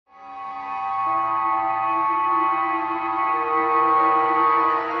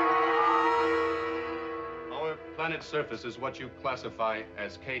planet's surface is what you classify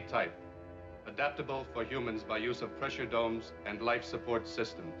as K-type, adaptable for humans by use of pressure domes and life support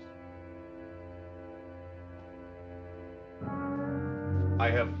systems. I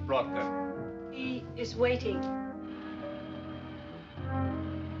have brought them. He is waiting.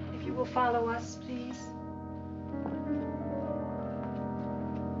 If you will follow us, please.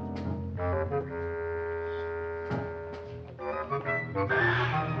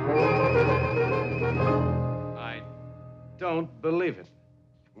 I don't believe it.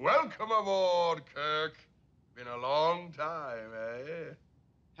 Welcome aboard, Kirk. Been a long time, eh?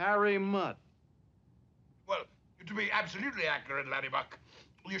 Harry Mudd. Well, to be absolutely accurate, Laddybuck,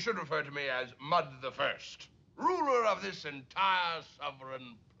 you should refer to me as Mudd the First, ruler of this entire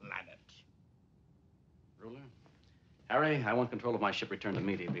sovereign planet. Ruler? Harry, I want control of my ship returned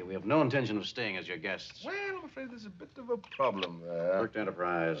immediately. We have no intention of staying as your guests. Well, I'm afraid there's a bit of a problem there. Kirk to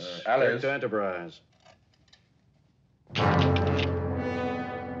Enterprise. Alice. Kirk to Enterprise.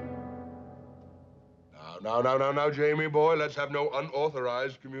 Now, Jamie boy, let's have no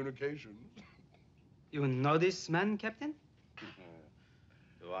unauthorized communication. You know this man, Captain?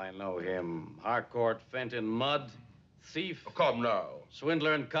 Do I know him? Harcourt Fenton Mudd, thief. Oh, come now.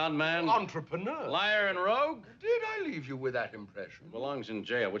 Swindler and con man. Entrepreneur. Liar and rogue. Did I leave you with that impression? Belongs in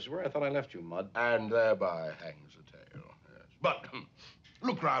jail, which is where I thought I left you, Mudd. And thereby hangs a tale, yes. But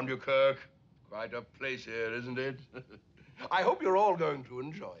look round you, Kirk. Quite a place here, isn't it? I hope you're all going to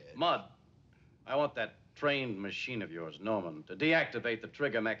enjoy it. Mudd, I want that trained machine of yours, Norman, to deactivate the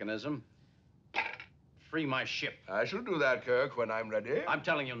trigger mechanism. Free my ship. I shall do that, Kirk, when I'm ready. I'm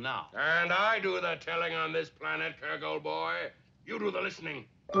telling you now. And I do the telling on this planet, Kirk, old boy. You do the listening.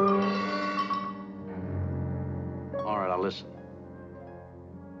 All right, I'll listen.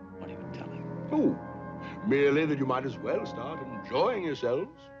 What are you telling? Oh, merely that you might as well start enjoying yourselves.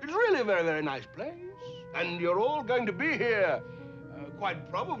 It's really a very, very nice place. And you're all going to be here, quite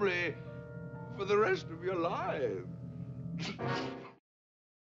probably, for the rest of your lives.